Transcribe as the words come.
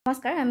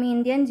নমস্কাৰ আমি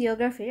ইণ্ডিয়ান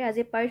জিঅ'গ্ৰাফিৰ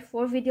আজি পাৰ্ট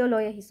 4 ভিডিঅ'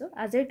 লৈ আহিছোঁ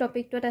আজিৰ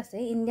টপিকটোত আছে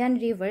Indian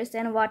reverse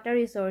and water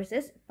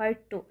resources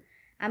part 2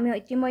 আমি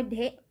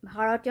ইতিমধ্যে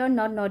ভাৰতীয়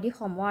নদ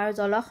নদীসমূহ আৰু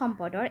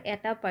জলসম্পদৰ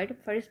এটা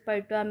ফাৰ্ষ্ট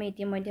পাৰ্টটো আমি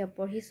ইতিমধ্যে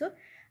পঢ়িছোঁ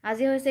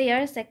আজি হৈছে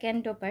ইয়াৰ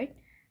ছেকেণ্ডটো পাৰ্ট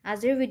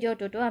আজিৰ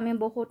ভিডিঅ'টোতো আমি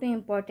বহুতো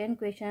ইম্পৰ্টেণ্ট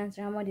কুৱেশ্যন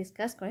আনচাৰসমূহ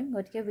ডিছকাছ কৰিম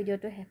গতিকে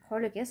ভিডিঅ'টো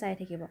শেষলৈকে চাই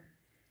থাকিব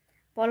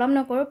পলম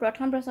নকৰোঁ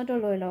প্ৰথম প্ৰশ্নটো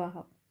লৈ লওঁ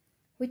আহক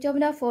which of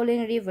the following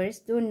reverse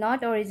do not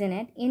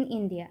originate in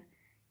India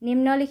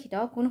নিম্নলিখিত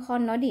কোনখন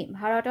নদী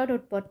ভাৰতত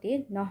উৎপত্তি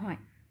নহয়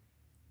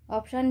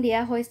অপশ্যন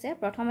দিয়া হৈছে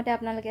প্ৰথমতে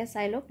আপোনালোকে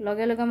চাই লওক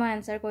লগে লগে মই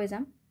আনসাৰ কৈ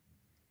যাম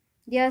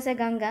দিয়া আছে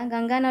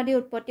গংগা নদী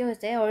উৎপত্তি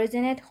হৈছে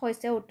অৰিজিনেট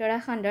হৈছে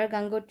উত্তৰাখণ্ডৰ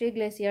গংগোত্ৰী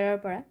গ্লেচিয়াৰৰ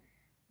পৰা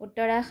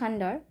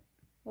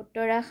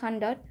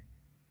উত্তৰাখণ্ডত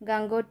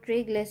গংগোত্ৰী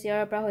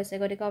গ্লেচিয়াৰৰ পৰা হৈছে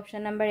গতিকে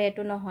অপশ্যন নম্বৰ এ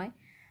টো নহয়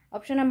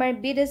অপশ্যন নম্বৰ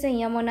বি আছে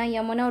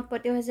যমুনা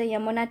উৎপত্তি হৈছে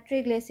যমুনাত্ৰী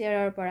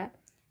গ্লেচিয়াৰৰ পৰা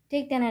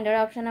ঠিক তেনেদৰে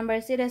অপশ্যন নম্বৰ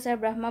চি আছে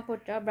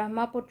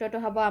ব্ৰহ্মপুত্ৰটো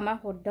হ'ব আমাৰ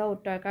শুদ্ধ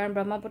উত্তৰ কাৰণ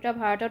ব্ৰহ্মপুত্ৰ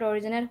ভাৰতত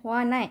অৰিজিনেট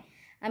হোৱা নাই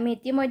আমি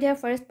ইতিমধ্যে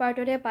ফাৰ্ষ্ট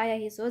পাৰ্টতে পাই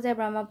আহিছোঁ যে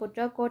ব্ৰহ্মপুত্ৰ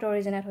ক'ত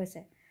অৰিজিনেট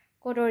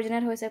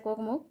হৈছে কওক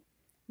মোক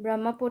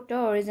ব্ৰহ্মপুত্ৰ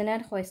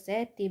অৰিজিনেট হৈছে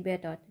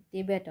টিবেটত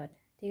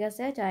ঠিক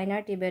আছে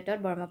চাইনাৰ টিবেটত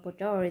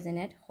ব্ৰহ্মপুত্ৰ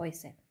অৰিজিনেট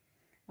হৈছে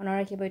মনত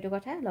ৰাখিব এইটো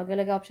কথা লগে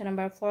লগে অপশ্যন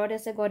নম্বৰ 4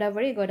 আছে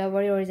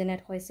গোদাবৰী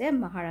অৰিজিনেট হৈছে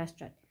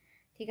মহাৰাষ্ট্ৰত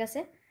ঠিক আছে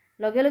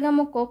লগে লগে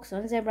মোক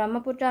কওকচোন যে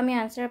ব্ৰহ্মপুত্ৰ আমি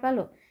আনসাৰ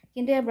পালোঁ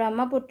কিন্তু এই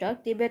ব্ৰহ্মপুত্ৰক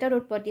টিবেটত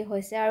উৎপত্তি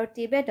হৈছে আৰু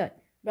টিবেটত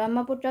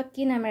ব্ৰহ্মপুত্ৰক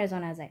কি নামেৰে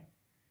জনা যায়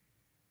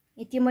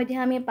ইতিমধ্যে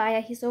আমি পাই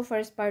আহিছোঁ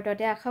ফাৰ্ষ্ট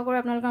পাৰ্টতে আশা কৰোঁ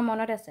আপোনালোকৰ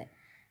মনত আছে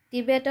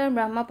টিবেটৰ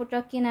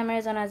ব্ৰহ্মপুত্ৰক কি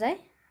নামেৰে জনা যায়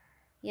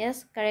ইয়েছ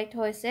কাৰেক্ট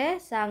হৈছে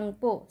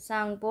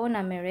চাংপো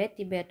নামেৰে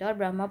টিবেটৰ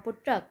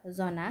ব্ৰহ্মপুত্ৰক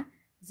জনা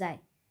যায়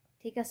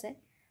ঠিক আছে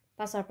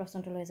পাছৰ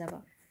প্ৰশ্নটো লৈ যাব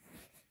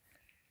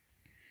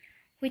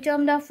Which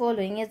of the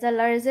following is the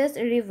largest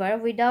river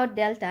without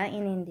delta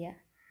in India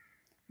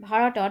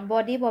ভাৰতত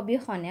বদ্বীপ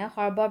অবিহনে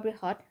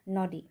সৰ্ববৃহৎ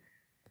নদী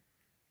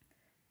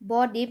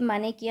বদ্বীপ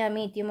মানে কি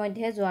আমি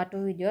ইতিমধ্যে যোৱাটো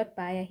ভিডিঅ'ত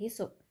পাই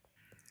আহিছোঁ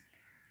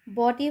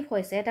বদ্বীপ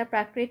হৈছে এটা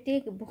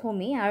প্ৰাকৃতিক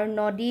ভূমি আৰু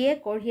নদীয়ে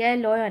কঢ়িয়াই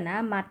লৈ অনা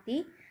মাটি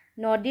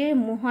নদীৰ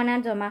মোহনাত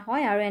জমা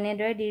হয় আৰু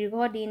এনেদৰে দীৰ্ঘ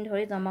দিন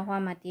ধৰি জমা হোৱা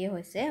মাটিয়ে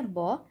হৈছে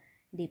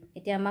বদ্বীপ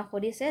এতিয়া আমাক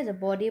সুধিছে যে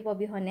বদ্বীপ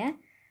অবিহনে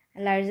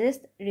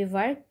লাৰ্জেষ্ট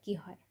ৰিভাৰ কি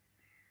হয়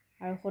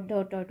আৰু শুদ্ধ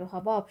উত্তৰটো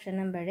হ'ব অপশ্যন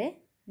নম্বৰ এ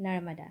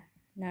নৰ্মদা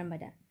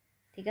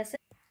ঠিক আছে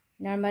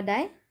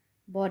নৰ্মদাই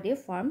বদ্বীপ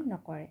ফৰ্ম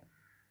নকৰে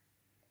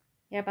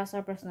ইয়াৰ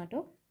পাছৰ প্ৰশ্নটো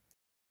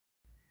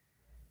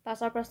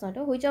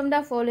Which of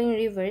the following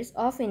rivers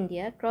of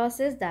India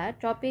crosses the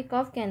Tropic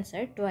of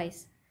Cancer twice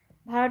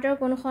ভাৰতৰ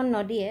কোনখন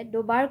নদীয়ে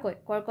দুবাৰকৈ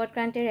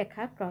কৰ্কটক্ৰান্তিৰ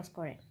ৰেখা ক্ৰছ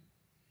কৰে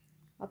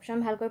অপশ্যন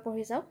ভালকৈ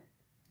পঢ়ি চাওক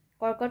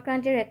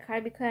কৰ্কটক্ৰান্তিৰ ৰেখাৰ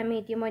বিষয়ে আমি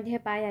ইতিমধ্যে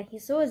পাই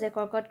আহিছোঁ যে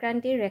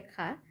কৰ্কটক্ৰান্তিৰ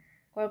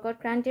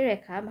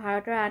ৰেখা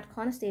ভাৰতৰ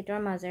 8খন ষ্টেটৰ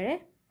মাজেৰে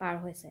পাৰ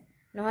হৈছে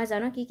নহয়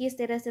জানো কি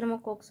ষ্টেট আছিল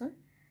মোক কওকচোন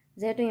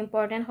যেহেতু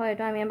ইম্পৰ্টেণ্ট হয়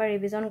এইটো আমি এবাৰ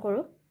ৰিভিজন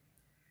কৰোঁ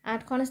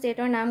 8খন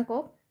ষ্টেটৰ নাম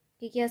কওক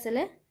কি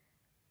আছিলে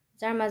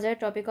যাৰ মাজেৰে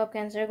ট্ৰপিক অফ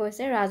কেঞ্চাৰ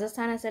গৈছে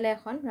ৰাজস্থান আছিলে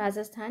এখন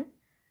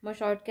মই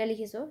শ্বৰ্টকৈ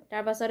লিখিছোঁ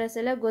তাৰ পাছত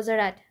আছিলে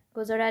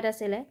গুজৰাট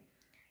আছিলে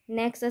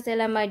নেক্সট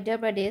আছিলে মধ্য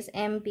প্ৰদেশ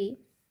MP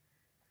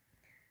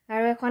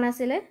আৰু এখন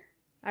আছিলে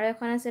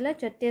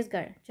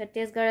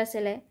ছত্তীশগড়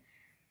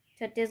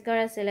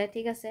আছিলে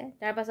ঠিক আছে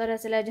তাৰ পাছত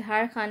আছিলে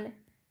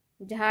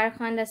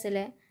ঝাৰখণ্ড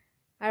আছিলে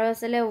আৰু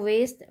আছিলে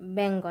ৱেষ্ট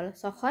বেংগল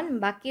 6খন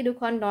বাকি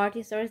দুখন নৰ্থ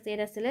ইষ্টৰ ষ্টেট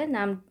আছিলে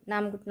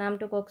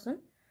নামটো কওকচোন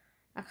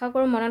আশা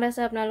কৰোঁ মনত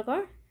আছে আপোনালোকৰ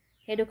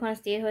সেই দুখন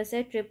ষ্টেট হৈছে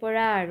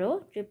ত্ৰিপুৰা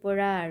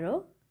আৰু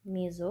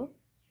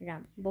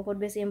মিজোৰাম বহুত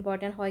বেছি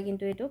ইম্পৰ্টেণ্ট হয়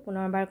কিন্তু এইটো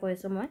পুনৰবাৰ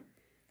কৈছোঁ মই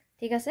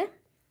ঠিক আছে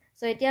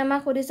সো এতিয়া আমাক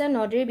সুধিছে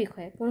নদীৰ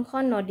বিষয়ে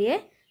কোনখন নদীয়ে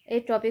এই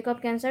ট্ৰপিক অফ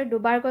কেঞ্চাৰ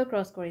দুবাৰকৈ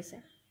ক্ৰছ কৰিছে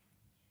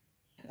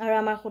আৰু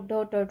আমাৰ শুদ্ধ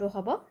উত্তৰটো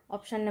হ'ব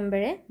অপশ্যন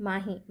নম্বৰ এ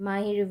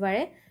মাহি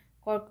ৰিভাৰে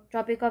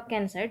ট্ৰপিক অফ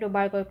কেঞ্চাৰ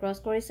দুবাৰকৈ ক্ৰছ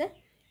কৰিছে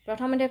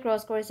প্ৰথমতে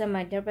ক্ৰছ কৰিছে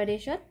মধ্য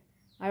প্ৰদেশত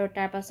আৰু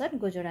তাৰ পাছত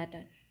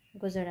গুজৰাটত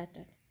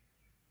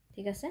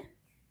ঠিক আছে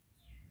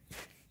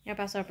ইয়াৰ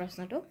পাছৰ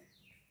প্ৰশ্নটো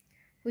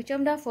Which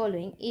of the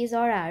following is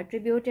or are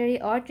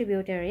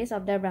tributaries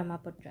of the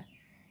Brahmaputra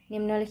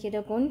নিম্নলিখিত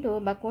কোনটো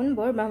বা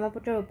কোনবোৰ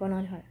ব্ৰহ্মপুত্ৰৰ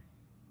উপনদ হয়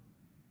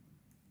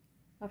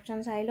অপশ্যন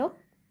চাই লওক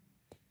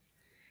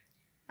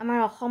আমাৰ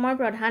অসমৰ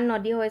প্ৰধান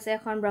নদী হৈছে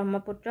এখন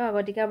ব্ৰহ্মপুত্ৰ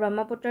গতিকে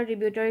ব্ৰহ্মপুত্ৰৰ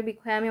ট্ৰিবিউটাৰীৰ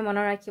বিষয়ে আমি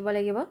মনত ৰাখিব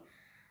লাগিব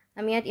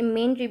আমি ইয়াত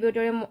মেইন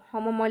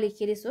ট্ৰিবিউটাৰীসমূহ মই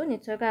লিখি দিছোঁ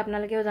নিশ্চয়কৈ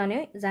আপোনালোকেও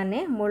জানে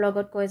মোৰ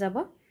লগত কৈ যাব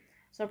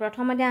সো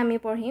প্ৰথমতে আমি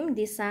পঢ়িম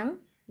দিচাং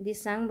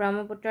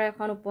ব্ৰহ্মপুত্ৰৰ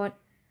এখন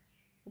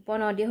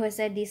উপনদী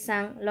হৈছে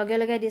দিচাং লগে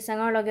লগে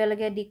দিচাঙৰ লগে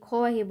লগে দিখৌ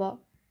আহিব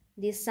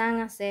দিচাং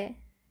আছে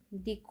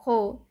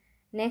দিখৌ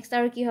নেক্সট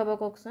আৰু কি হ'ব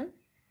কওকচোন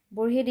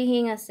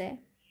বুঢ়ীদিহিং আছে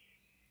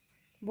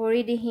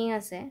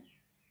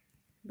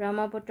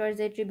ব্ৰহ্মপুত্ৰৰ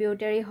যে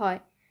ট্ৰিবিউটাৰী হয়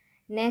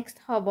নেক্সট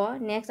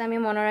আমি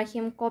মনত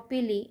ৰাখিম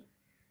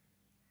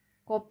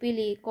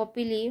কপিলি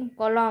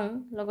কলং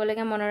লগে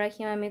লগে মনত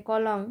ৰাখিম আমি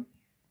কলং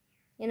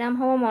এই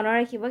নামসমূহ মনত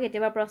ৰাখিব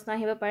কেতিয়াবা প্ৰশ্ন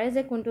আহিব পাৰে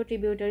যে কোনটো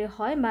ট্ৰিবিউটাৰী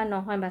হয় বা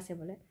নহয়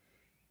বাছিবলৈ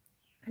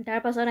তাৰ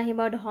পাছত আহিব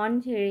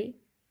ধনশিৰি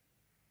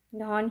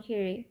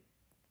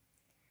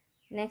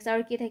নেক্সট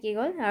আৰু কি থাকি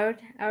গ'ল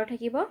আৰু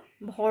থাকিব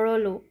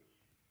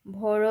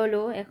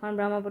ভৰলু এখন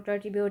ব্ৰহ্মপুত্ৰৰ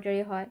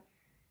ট্ৰিবিউটাৰী হয়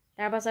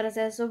তাৰ পাছত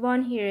আছে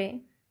সোৱণশিৰি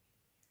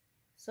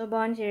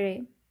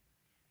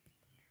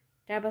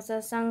তাৰ পাছত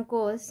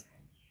সংকোচ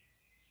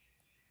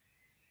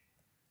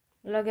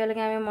লগে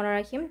লগে আমি মনত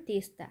ৰাখিম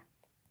তিস্তা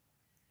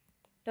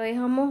তো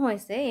এইসমূহ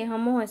হৈছে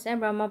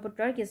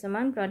ব্ৰহ্মপুত্ৰৰ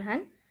কিছুমান প্ৰধান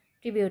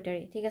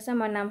ট্ৰিবিউটাৰী ঠিক আছে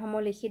মই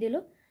নামসমূহ লিখি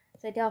দিলোঁ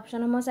সো এতিয়া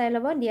অপশ্যনসমূহ চাই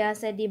ল'ব দিয়া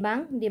আছে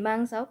দিবাং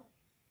চাওক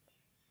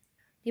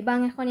দিবাং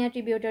এখন ইয়াৰ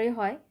ট্ৰিবিউটাৰী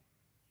হয়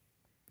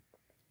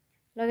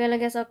লগে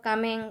লগে চাওক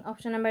কামেং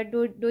অপশ্যন নম্বৰ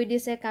 2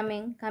 দিছে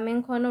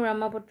কামেংখনো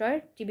ব্ৰহ্মপুত্ৰৰ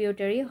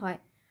ট্ৰিবিউটাৰী হয়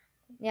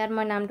ইয়াত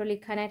মই নামটো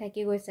লিখা নাই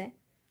থাকি গৈছে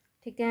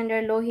ঠিক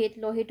তেনেদৰে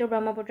লোহিতো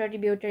ব্ৰহ্মপুত্ৰৰ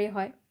ট্ৰিবিউটাৰী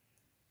হয়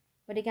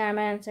গতিকে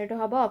আমাৰ আনসাৰটো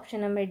হ'ব option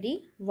number D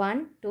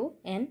 1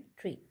 2 and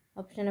 3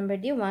 option number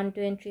D 1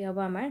 2 and 3 হ'ব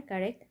আমাৰ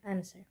কাৰেক্ট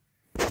আনসাৰ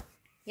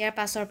ইয়াৰ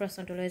পাছৰ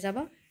প্ৰশ্নটো লৈ যাব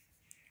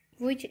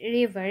Which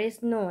river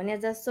is known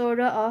as the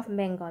Sorrow of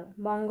Bengal?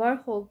 বংগৰ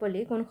শোক বুলি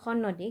কোনখন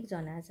নদীক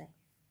জনা যায়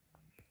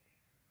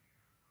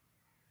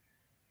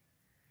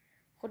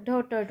শুদ্ধ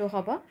উত্তৰটো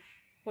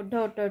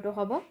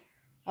হ'ব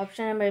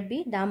option number B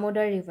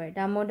Damodar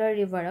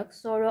ৰিভাৰক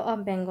Sorrow of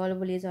Bengal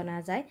বুলি জনা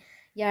যায়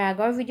ইয়াৰ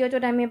আগৰ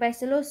ভিডিঅ'টোত আমি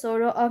পাইছিলোঁ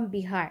Sorrow of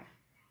Bihar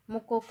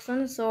মোক কওকচোন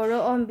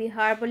Sorrow of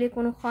Bihar বুলি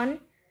কোনখন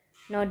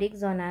নদীক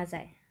জনা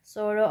যায়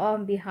Sorrow of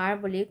Bihar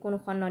বুলি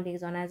কোনখন নদীক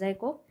জনা যায়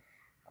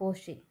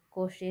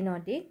কোশি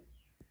নদীক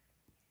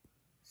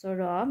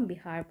Sorrow of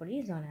Bihar বুলি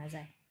জনা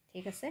যায়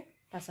ঠিক আছে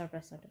পাছৰ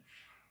প্ৰশ্নটো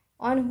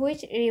On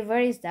which river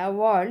is the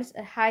world's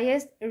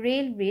highest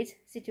rail bridge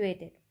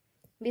situated?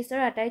 বিশ্বৰ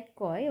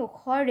আটাইতকৈ ওখ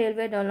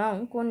ৰেলৱে দলং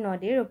কোন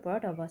নদীৰ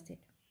ওপৰত অৱস্থিত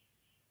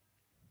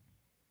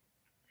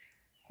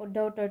শুদ্ধ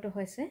উত্তৰটো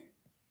হৈছে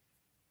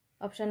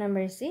অপশ্যন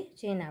নম্বৰ সি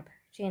চেনাব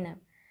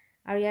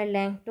আৰু ইয়াৰ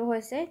লেংথটো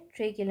হৈছে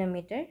 3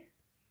 কিলোমিটাৰ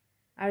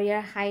আৰু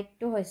ইয়াৰ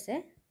হাইটটো হৈছে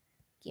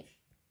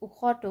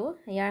ওখটো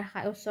ইয়াৰ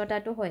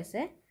উচ্চতাটো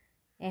হৈছে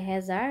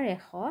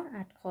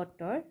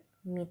 1178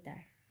 মিটাৰ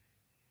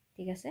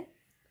ঠিক আছে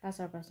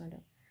পাছৰ প্ৰশ্নটো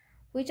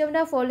Which of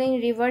the following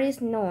river is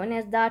known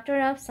as daughter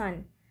of sun?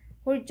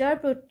 সূৰ্যৰ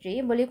পুত্ৰী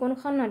বুলি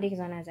কোনখন নদীক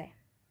জনা যায়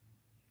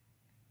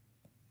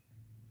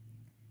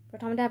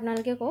প্ৰথমতে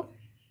আপোনালোকে কওক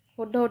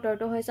শুদ্ধ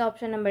উত্তৰটো হৈছে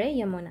অপশ্যন নম্বৰ এ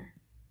যমুনা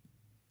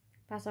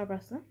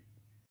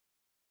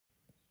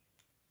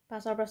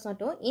পাছৰ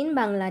প্ৰশ্নটো In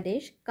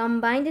Bangladesh,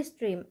 combined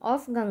stream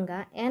of Ganga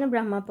and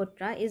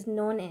Brahmaputra is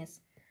known as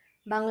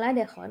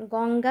বাংলাদেশত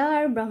গংগা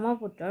আৰু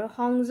ব্ৰহ্মপুত্ৰৰ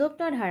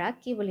সংযুক্ত ধাৰাক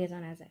কি বুলি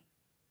জনা যায়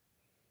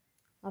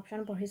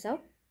অপশ্যন পঢ়ি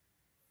চাওক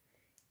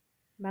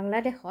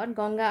বাংলাদেশত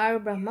গংগা আৰু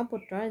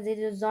ব্ৰহ্মপুত্ৰৰ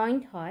যিটো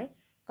জইণ্ট হয়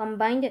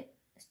কম্বাইন্ড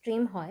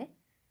ষ্ট্ৰীম হয়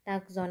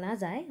তাক জনা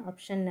যায়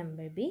অপশ্যন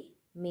নম্বৰ বি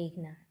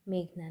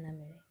মেঘনা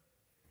নামেৰে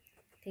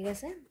ঠিক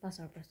আছে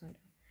পাছৰ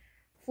প্ৰশ্নটো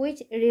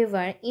Which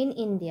river in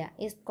India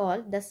is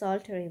called the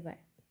Salt River?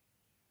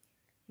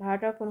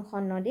 ভাৰতৰ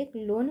কোনখন নদীক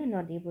লুণ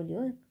নদী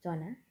বুলিও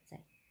জনা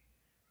যায়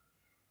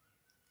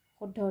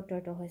শুদ্ধ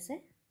উত্তৰটো হৈছে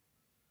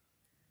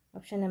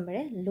অপশ্যন নম্বৰ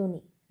এ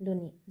লুনি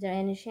যাৰ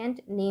এনচিয়েন্ট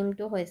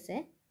নেমটো হৈছে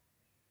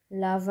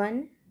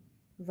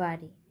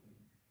লাভানৱাৰী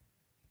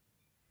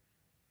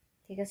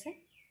ঠিক আছে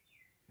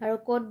আৰু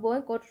ক'ত বয়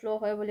ক'ত ফ্লো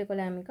হয় বুলি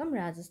ক'লে আমি কম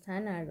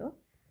ৰাজস্থান আৰু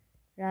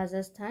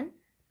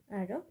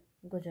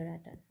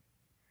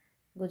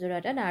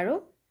গুজৰাটত আৰু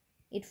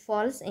it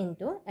falls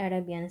into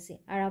Arabian Sea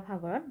আৰব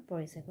সাগৰত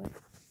পৰিছে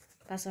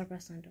পাছৰ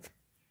প্ৰশ্নটো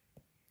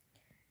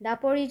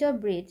Daporizho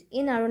Bridge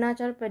in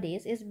Arunachal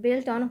Pradesh is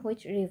built on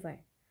which river?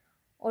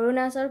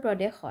 Arunachal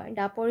প্ৰদেশৰ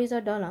দাপৰিজো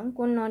দলং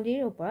কোন নদীৰ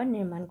ওপৰত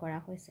নিৰ্মাণ কৰা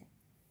হৈছে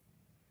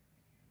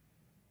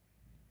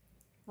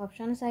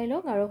অপশ্যন চাই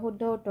লওক আৰু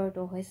শুদ্ধ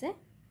উত্তৰটো হৈছে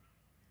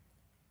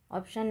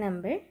অপশ্যন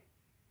নম্বৰ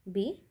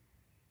বি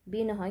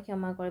নহয়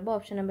ক্ষমা কৰিব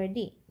অপশ্যন নম্বৰ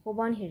ডি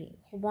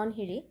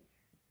সোৱণশিৰি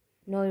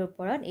নৈৰ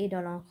ওপৰত এই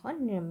দলংখন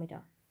নিৰ্মিত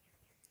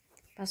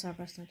পাছৰ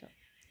প্ৰশ্নটো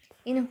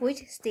In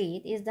which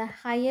state is the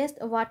highest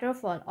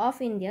waterfall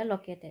of India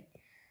located?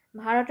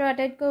 ভাৰতৰ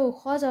আটাইতকৈ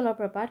ওখ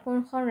জলপ্ৰপাত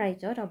কোনখন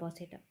ৰাজ্যত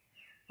অৱস্থিত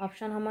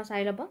অপশ্যনসমূহ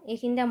চাই ল'ব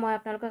এইখিনিতে মই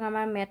আপোনালোকক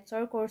আমাৰ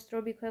মেথছৰ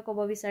কোৰ্ছটোৰ বিষয়ে ক'ব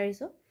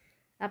বিচাৰিছোঁ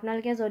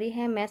আপোনালোকে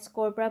যদিহে মেথছ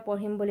ক'ৰ পৰা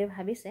পঢ়িম বুলি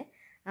ভাবিছে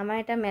আমাৰ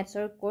এটা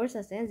মেথছৰ কোৰ্ছ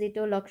আছে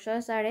যিটো লক্ষ্য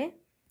ছাৰে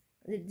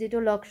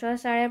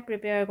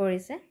প্ৰিপেয়াৰ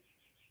কৰিছে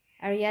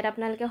আৰু ইয়াত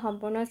আপোনালোকে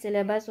সম্পূৰ্ণ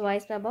সিলেবাস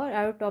ৱাইজ পাব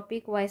আৰু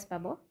টপিক ৱাইজ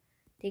পাব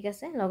ঠিক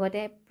আছে লগতে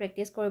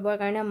প্ৰেক্টিছ কৰিবৰ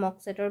কাৰণে মক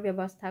সেটৰ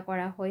ব্যৱস্থা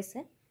কৰা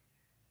হৈছে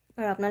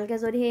আৰু আপোনালোকে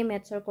যদি এই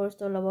মেথছৰ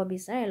কোৰ্ছটো ল'ব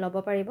বিচাৰে ল'ব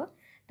পাৰিব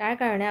তাৰ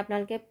কাৰণে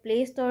আপোনালোকে প্লে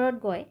ষ্টৰত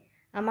গৈ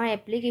আমাৰ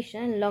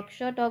এপ্লিকেশ্যন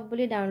লক্ষ্যটক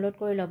বুলি ডাউনলোড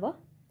কৰি ল'ব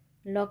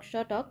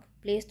লক্ষ্যটক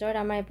প্লে ষ্টৰত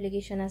আমাৰ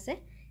এপ্লিকেশ্যন আছে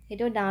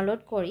সেইটো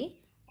ডাউনলোড কৰি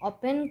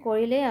অপেন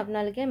কৰিলে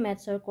আপোনালোকে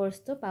মেথছৰ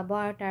কোৰ্ছটো পাব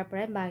আৰু তাৰ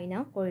পৰাই বাই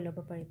নাও কৰি ল'ব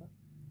পাৰিব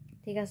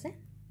ঠিক আছে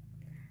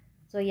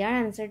সো ইয়াৰ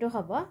আনসাৰটো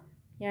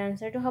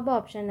হ'ব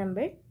অপশ্যন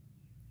নম্বৰ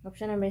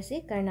সি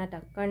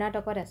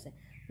কৰ্ণাটকত আছে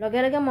লগে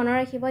লগে মনত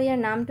ৰাখিব ইয়াৰ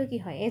নামটো কি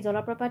হয় এই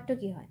জলপ্ৰপাতটো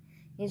কি হয়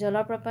এই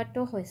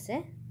জলপ্ৰপাতটো হৈছে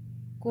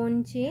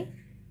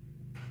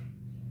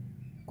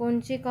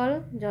কুঞ্চিকল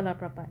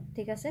জলপ্ৰপাত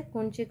ঠিক আছে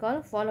কুঞ্চিকল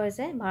ফল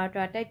হৈছে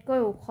ভাৰতৰ আটাইতকৈ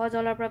ওখ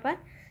জলপ্ৰপাত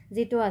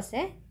যিটো আছে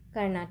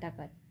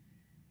কৰ্ণাটকত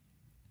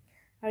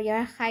আৰু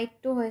ইয়াৰ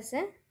হাইটটো হৈছে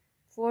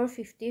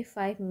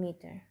 455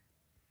 মিটাৰ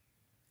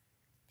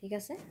ঠিক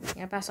আছে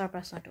ইয়াৰ পাছৰ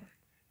প্ৰশ্নটো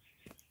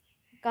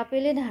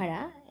কপিলধাৰা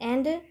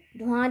and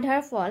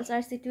ধোঁৱাধাৰ falls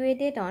are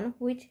situated on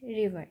which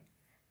river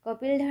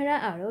কপিলধাৰা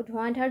আৰু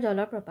ধোঁৱাধাৰ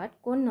জলপ্ৰপাত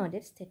কোন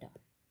নদীত স্থিত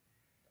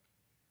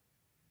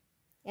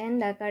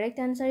and the correct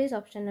answer is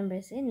option number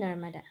C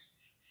Narmada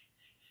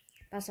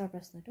পাছৰ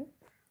প্ৰশ্নটো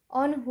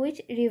on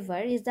which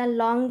river is the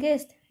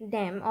longest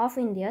dam of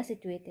India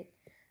situated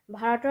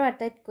ভাৰতৰ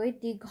আটাইতকৈ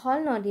দীঘল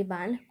নদী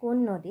বান্ধ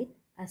কোন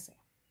নদীত আছে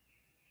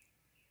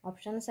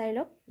অপচন চাই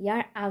লওক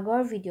ইয়াৰ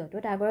আগৰ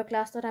ভিডিঅ'টোত আগৰ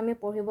ক্লাছত আমি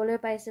পঢ়িবলৈ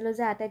পাইছিলোঁ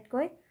যে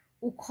আটাইতকৈ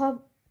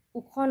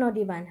ওখ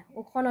নদী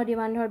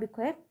বান্ধৰ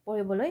বিষয়ে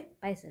পঢ়িবলৈ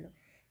পাইছিলোঁ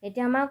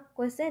এতিয়া আমাক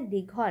কৈছে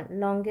দীঘল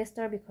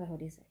লংগেষ্টৰ বিষয়ে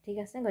সুধিছে ঠিক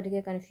আছে গতিকে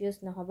কনফিউজ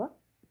নহ'ব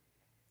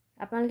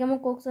আপোনালোকে মোক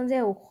কওকচোন যে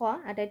ওখ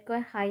আটাইতকৈ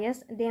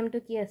হাইয়েষ্ট ডেমটো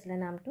কি আছিলে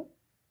নামটো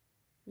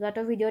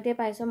যোৱাটো ভিডিঅ'তে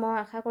পাইছোঁ মই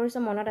আশা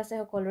কৰিছোঁ মনত আছে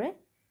সকলোৰে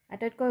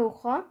আটাইতকৈ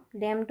ওখ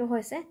ডেমটো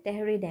হৈছে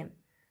তেহৰী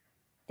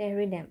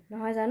ডেম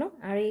নহয় জানো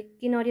আৰু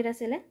কি নদীত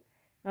আছিলে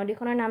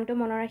নদীখনৰ নামটো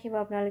মনত ৰাখিব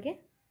আপোনালোকে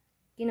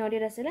কি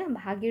নদীত আছিলে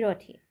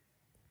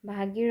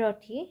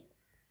ভাগীৰথী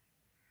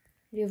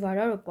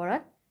ৰিভাৰৰ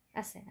ওপৰত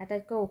আছে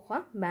আটাইতকৈ ওখ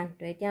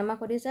বান্ধটো এতিয়া আমাক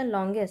সুধিছে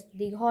লংগেষ্ট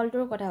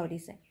দীঘলটোৰ কথা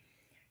সুধিছে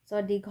চ'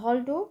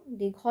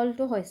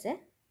 দীঘলটো হৈছে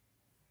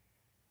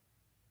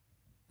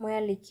মই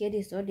লিখিয়ে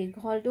দিছোঁ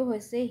দীঘলটো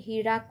হৈছে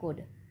হীৰাকুদ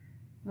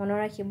মনত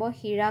ৰাখিব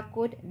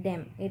হীৰাকুদ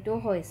ডেম এইটো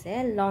হৈছে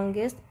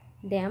longest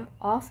dam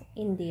of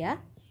India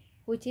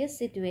which is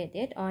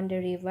situated on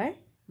the river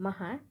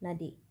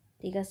Mahanadi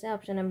ঠিক আছে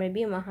অপচন নম্বৰ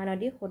বি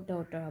মহানদী শুদ্ধ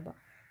উত্তৰ হ'ব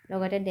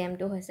লগতে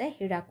ডেমটো হৈছে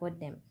হীৰাকুদ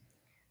ডেম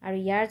আৰু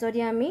ইয়াৰ যদি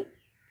আমি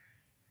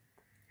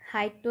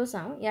হাইটটো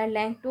চাওঁ ইয়াৰ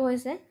লেংথটো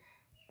হৈছে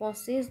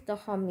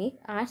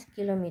 25.8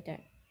 কিলোমিটাৰ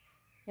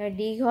ইয়াৰ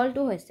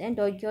দীঘলটো হৈছে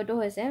দৈৰ্ঘ্যটো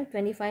হৈছে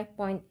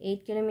 25.8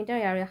 কিলোমিটাৰ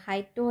আৰু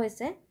হাইটটো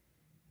হৈছে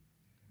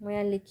মই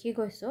ইয়াত লিখি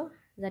গৈছোঁ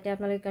যাতে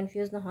আপোনালোকে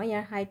কনফিউজ নহয়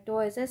ইয়াৰ হাইটটো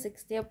হৈছে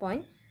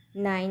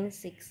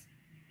 60.96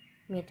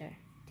 মিটাৰ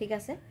ঠিক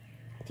আছে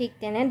ঠিক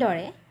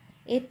তেনেদৰে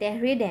এই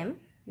তেহৰী ডেম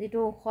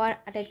যিটো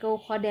আটাইতকৈ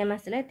ওখ ডেম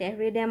আছিলে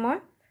তেহৰী ডেমৰ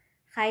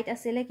হাইট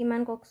আছিলে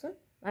কিমান কওকচোন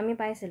আমি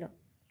পাইছিলোঁ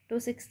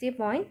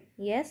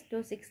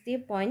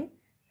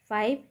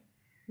 260.5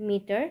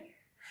 মিটাৰ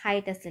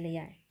হাইট আছিলে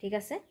ইয়াৰ ঠিক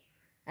আছে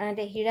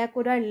আনহাতে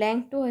হীৰাকুদৰ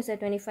লেংথটো হৈছে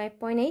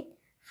 25.8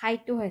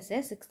 হাইটটো হৈছে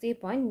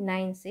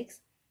 60.96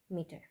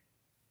 মিটাৰ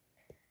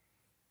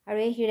আৰু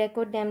এই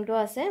হীৰাকুদ ডেমটো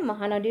আছে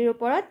মহানদীৰ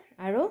ওপৰত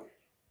আৰু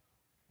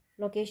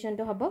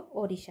লোকেশ্যনটো হ'ব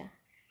ওড়িশা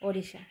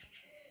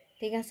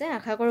ঠিক আছে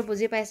আশা কৰোঁ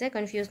বুজি পাইছে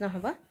কনফিউজ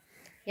নহ'ব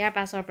ইয়াৰ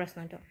পাছৰ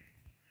প্ৰশ্নটো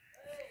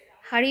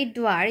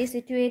Haridwar is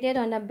situated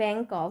on the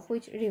bank of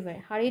which river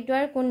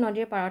Haridwar কোন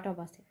নদীৰ পাৰত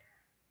অৱস্থিত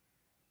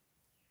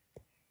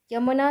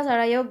যমুনা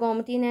সৰয়ু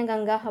গোমতী নে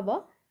গংগা হ'ব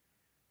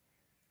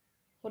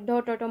শুদ্ধ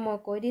উত্তৰটো মই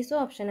কৈ দিছোঁ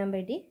অপচন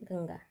নম্বৰ ডি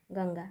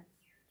গংগা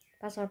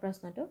পাছৰ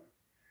প্ৰশ্নটো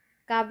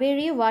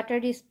Kaveri water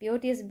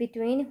ডিস্পিউট is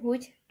between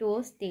which two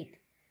state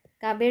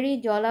Kaveri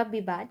জল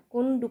বিবাদ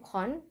কোন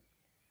দুখন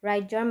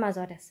ৰাজ্যৰ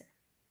মাজত আছে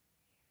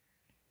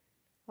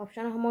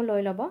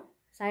অপচনসমূহ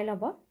চাই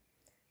ল'ব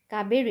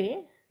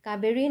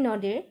কাবেৰী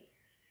নদীৰ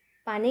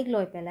পানীক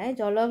লৈ পেলাই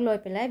জলক লৈ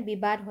পেলাই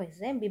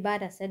বিবাদ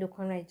আছে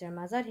দুখন ৰাজ্যৰ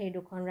মাজত সেই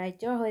দুখন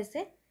ৰাজ্যৰ হৈছে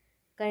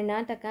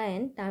কৰ্ণাটক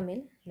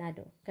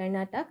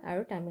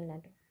আৰু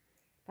তামিলনাডু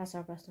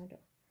পাছৰ প্ৰশ্নটো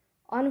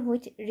on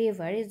which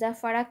river is the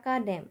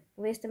Farakka Dam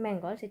West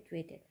Bengal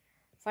situated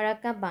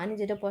Farakka বান্ধ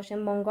যেটো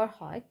পশ্চিম বংগৰ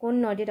হয় কোন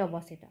নদীত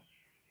অৱস্থিত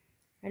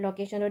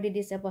লোকেশ্যনটো দি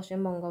দিছে পশ্চিম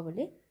বংগ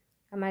বুলি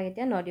আমাক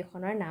এতিয়া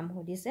নদীখনৰ নাম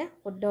সুধিছে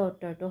শুদ্ধ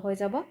উত্তৰটো হৈ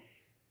যাব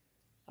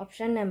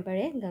অপচন নম্বৰ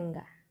এ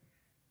গংগা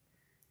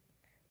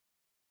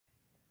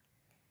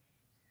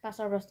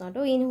পাছৰ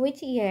প্ৰশ্নটো in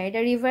which year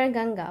the river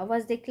Ganga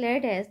was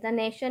declared as the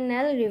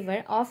national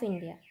river of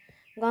India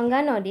Ganga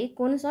নদী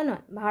কোন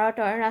চনত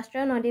ভাৰতৰ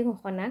ৰাষ্ট্ৰীয় নদী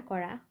ঘোষণা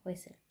কৰা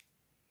হৈছিল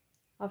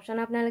অপচন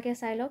আপোনালোকে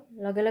চাই লওক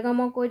লগে লগে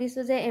মই কৈ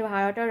দিছোঁ যে এই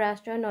ভাৰতৰ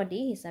ৰাষ্ট্ৰীয় নদী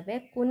হিচাপে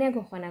কোনে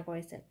ঘোষণা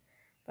কৰিছিল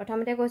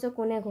প্ৰথমতে কৈছোঁ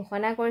কোনে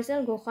ঘোষণা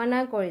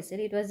কৰিছিল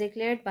it was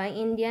declared by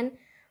Indian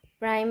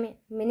prime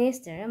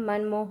minister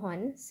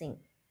Manmohan Singh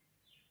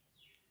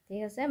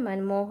ঠিক আছে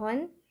মনমোহন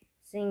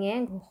সিঙে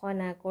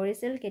ঘোষণা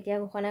কৰিছিল কেতিয়া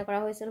ঘোষণা কৰা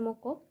হৈছিল মোক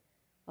কওক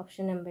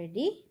অপচন নম্বৰ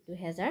ডি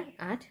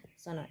 2008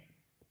 চনত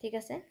ঠিক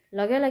আছে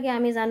লগে লগে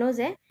আমি জানো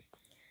যে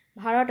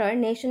ভাৰতৰ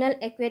নেশ্যনেল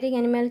একুৱেটিক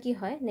এনিমেল কি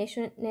হয়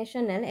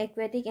নেশ্যনেল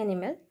একুৱেটিক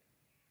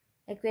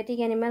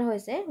এনিমেল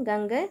হৈছে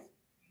গংগা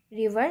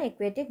ৰিভাৰ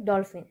একুৱেটিক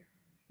ডলফিন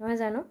নহয়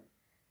জানো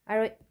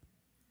আৰু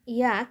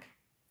ইয়াক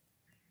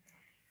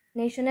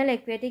নেশ্যনেল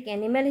একুৱেটিক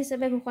এনিমেল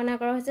হিচাপে ঘোষণা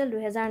কৰা হৈছিল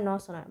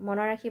 2009 চনত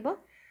মনত ৰাখিব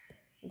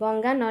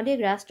গংগা নদীক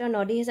ৰাষ্ট্ৰীয়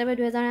নদী হিচাপে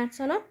 2008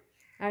 চনত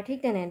আৰু ঠিক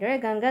তেনেদৰে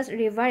গংগাছ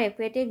river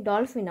aquatic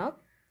ডলফিনক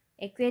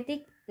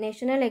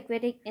national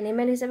aquatic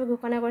animal হিচাপে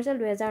ঘোষণা কৰিছিল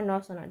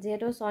 2009 চনত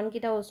যেহেতু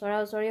চনকেইটা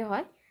ওচৰা-ওচৰি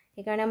হয়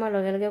সেইকাৰণে মই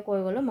লগে লগে কৈ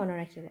গ'লোঁ মনত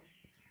ৰাখিব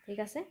ঠিক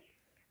আছে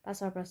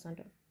পাছৰ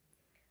প্ৰশ্নটো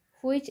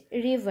which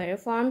river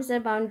forms the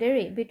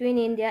boundary between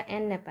India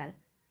and Nepal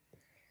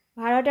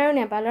Bharat আৰু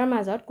নেপালৰ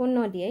মাজত কোন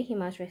নদীয়ে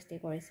সীমা সৃষ্টি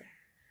কৰিছে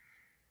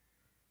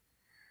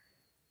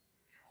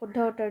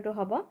শুদ্ধ উত্তৰটো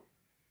হ'ব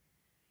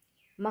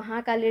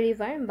মহাকালী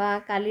ৰিভাৰ বা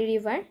কালী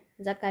ৰিভাৰ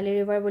যা কালী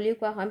ৰিভাৰ বুলিও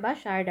কোৱা হয় বা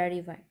শাৰদা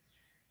ৰিভাৰ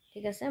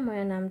ঠিক আছে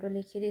মই নামটো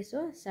লিখি দিছো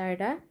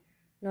শাৰদা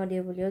নদী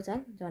বুলিও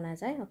যাক জনা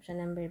যায় option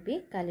number B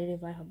Kali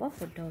river হ'ব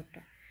শুদ্ধ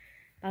উত্তৰ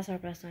পাছৰ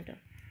প্ৰশ্নটো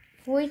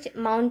which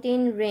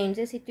mountain range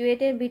is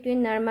situated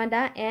between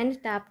Narmada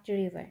and Tapti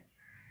river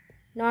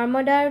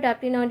Narmada আৰু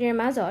তাপ্তি নদীৰ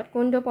মাজত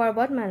কোনটো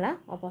পৰ্বতমালা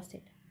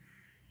অৱস্থিত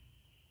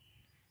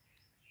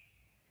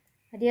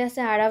আদি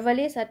আছে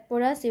আৰাৱলী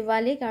সতপুৰা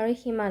শিৱালিক আৰু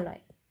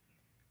হিমালয়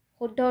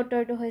শুদ্ধ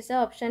উত্তৰটো হৈছে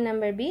অপচন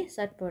নম্বৰ বি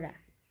সতপুৰা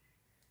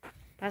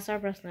পাছৰ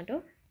প্ৰশ্নটো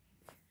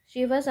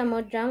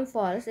শিৱসমুদ্ৰম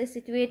ফলছ is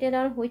situated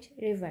on which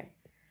river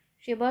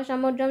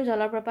শিৱসমুদ্ৰম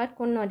জলপ্ৰপাত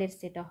কোন নদীত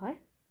স্থিত হয়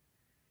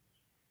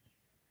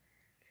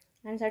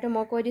আনসাৰটো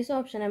মই কৈ দিছো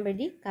অপচন নম্বৰ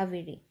ডি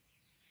কাবেৰী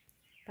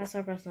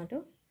পাছৰ প্ৰশ্নটো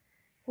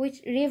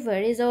which river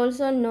is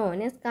also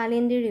known as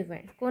Kalindi river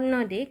কোন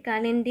নদী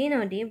কালিন্দী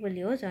নদী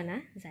বুলিও জনা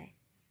যায়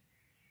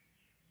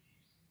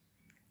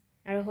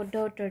আৰু শুদ্ধ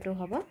উত্তৰটো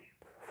হ'ব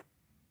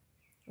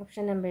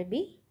অপচন নম্বৰ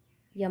বি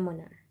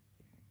যমুনা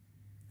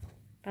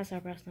পাছৰ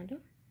প্ৰশ্নটো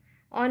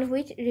on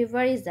which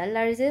river is the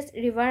largest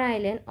river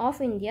island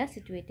of India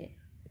situated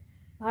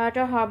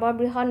ভাৰতৰ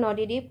সৰ্ববৃহৎ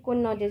নদীদ্বীপ কোন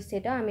নদীত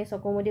স্থিত আমি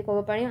চকুমুদি ক'ব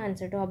পাৰিম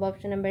আনসাৰটো হ'ব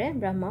অপচন নম্বৰ এ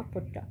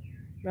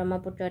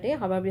ব্ৰহ্মপুত্ৰতে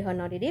সৰ্ববৃহৎ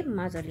নদীদ্বীপ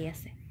মাজুলী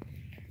আছে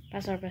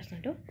পাছৰ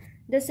প্ৰশ্নটো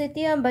the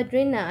city of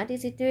Badrinath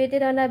is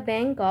situated on the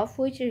bank of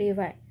which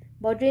river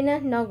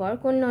Badrinath নগৰ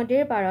কোন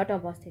নদীৰ পাৰত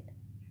অৱস্থিত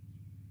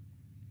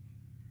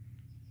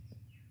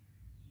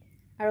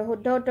আৰু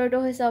শুদ্ধ উত্তৰটো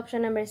হৈছে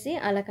অপচন নম্বৰ সি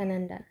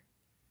আলাকানন্দা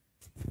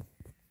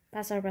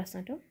পাছৰ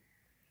প্ৰশ্নটো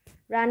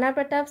ৰাণা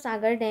প্ৰতাপ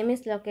সাগৰ dam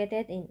is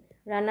located in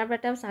Rana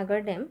Pratap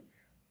Sagar dam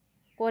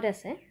ক'ত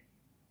আছে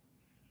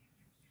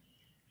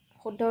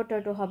শুদ্ধ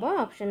উত্তৰটো হ'ব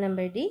অপচন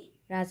নম্বৰ ডি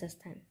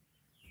ৰাজস্থান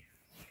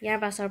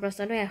ইয়াৰ পাছৰ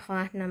প্ৰশ্নটো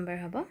 108 নম্বৰ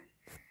হ'ব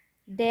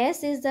This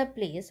is the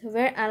place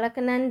where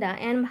Alaknanda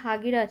and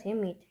Bhagirathi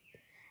meet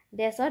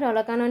দেশত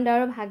অলকানন্দা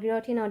আৰু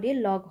ভাগীৰথী নদী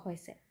লগ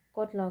হৈছে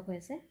ক'ত লগ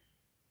হৈছে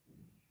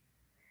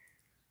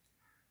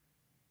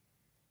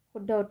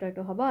শুদ্ধ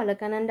উত্তৰটো হ'ব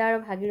অলকানন্দা আৰু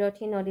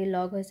ভাগীৰথী নদী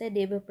লগ হৈছে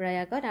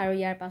দেৱপ্ৰয়াগত আৰু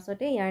ইয়াৰ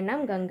পাছতে ইয়াৰ নাম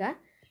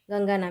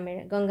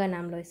গংগা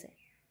নাম লৈছে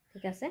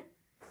ঠিক আছে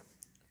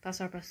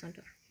পাছৰ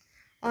প্ৰশ্নটো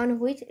On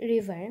which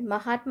river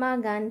Mahatma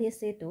Gandhi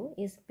Setu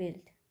is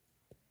built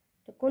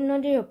তো কোন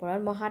নদীৰ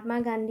ওপৰত মহাত্মা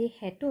গান্ধী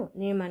সেতু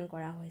নিৰ্মাণ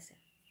কৰা হৈছে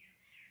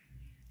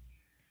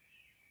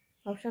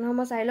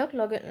অপচনসমূহ চাই লওক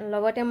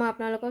লগতে মই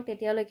আপোনালোকক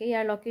তেতিয়ালৈকে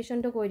ইয়াৰ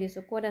লোকেশ্যনটো কৈ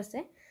দিছোঁ ক'ত আছে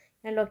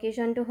ইয়াৰ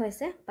লোকেশ্যনটো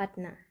হৈছে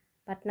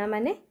পাটনা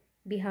মানে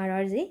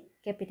বিহাৰৰ যি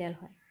কেপিটেল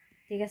হয়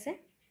ঠিক আছে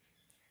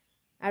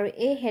আৰু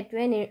এই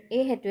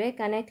হেতুৱে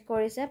কানেক্ট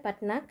কৰিছে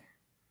পাটনাক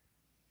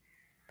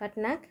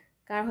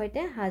কাৰ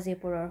সৈতে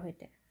হাজিপুৰৰ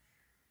সৈতে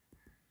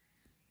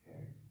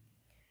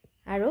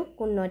আৰু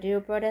কোন নদীৰ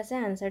ওপৰত আছে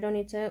আনসাৰটো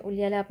নিশ্চয়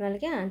উলিয়ালে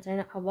আপোনালোকে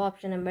আনসাৰ হ'ব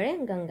অপচন নম্বৰ এ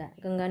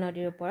গংগা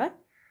নদীৰ ওপৰত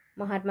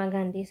মহাত্মা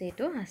গান্ধী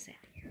সেতু আছে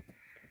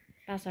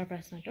পাছৰ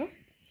প্ৰশ্নটো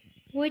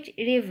which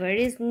river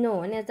is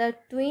known as the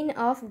twin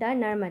of the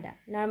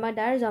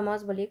নৰ্মদাৰ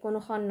যমজ বুলি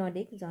কোনখন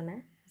নদীক জনা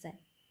যায়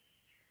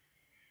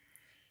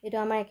এইটো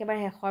আমাৰ একেবাৰে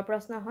শেষৰ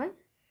প্ৰশ্ন হয়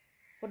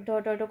শুদ্ধ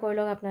উত্তৰটো কৈ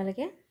লওক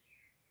আপোনালোকে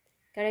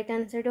কাৰেক্ট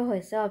আনসাৰটো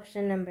হৈছে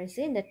option number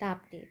C the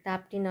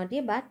Tapti নদী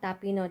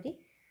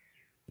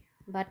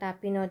বা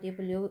তাপি নদী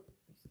বুলিও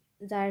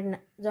যাৰ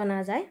জনা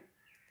যায়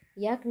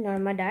ইয়াক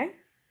নৰ্মদাৰ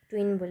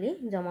টুইন বুলি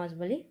যমজ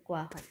বুলি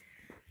কোৱা হয়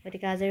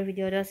গতিকে আজিৰ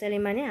ভিডিঅ'টো আছিল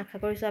ইমানে আশা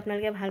কৰিছোঁ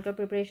আপোনালোকে ভালকৈ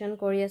প্ৰিপাৰেচন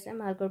কৰি আছে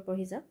ভালকৈ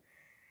পঢ়ি যাওক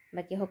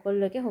বাকী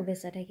সকলোলৈকে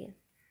শুভেচ্ছা থাকিল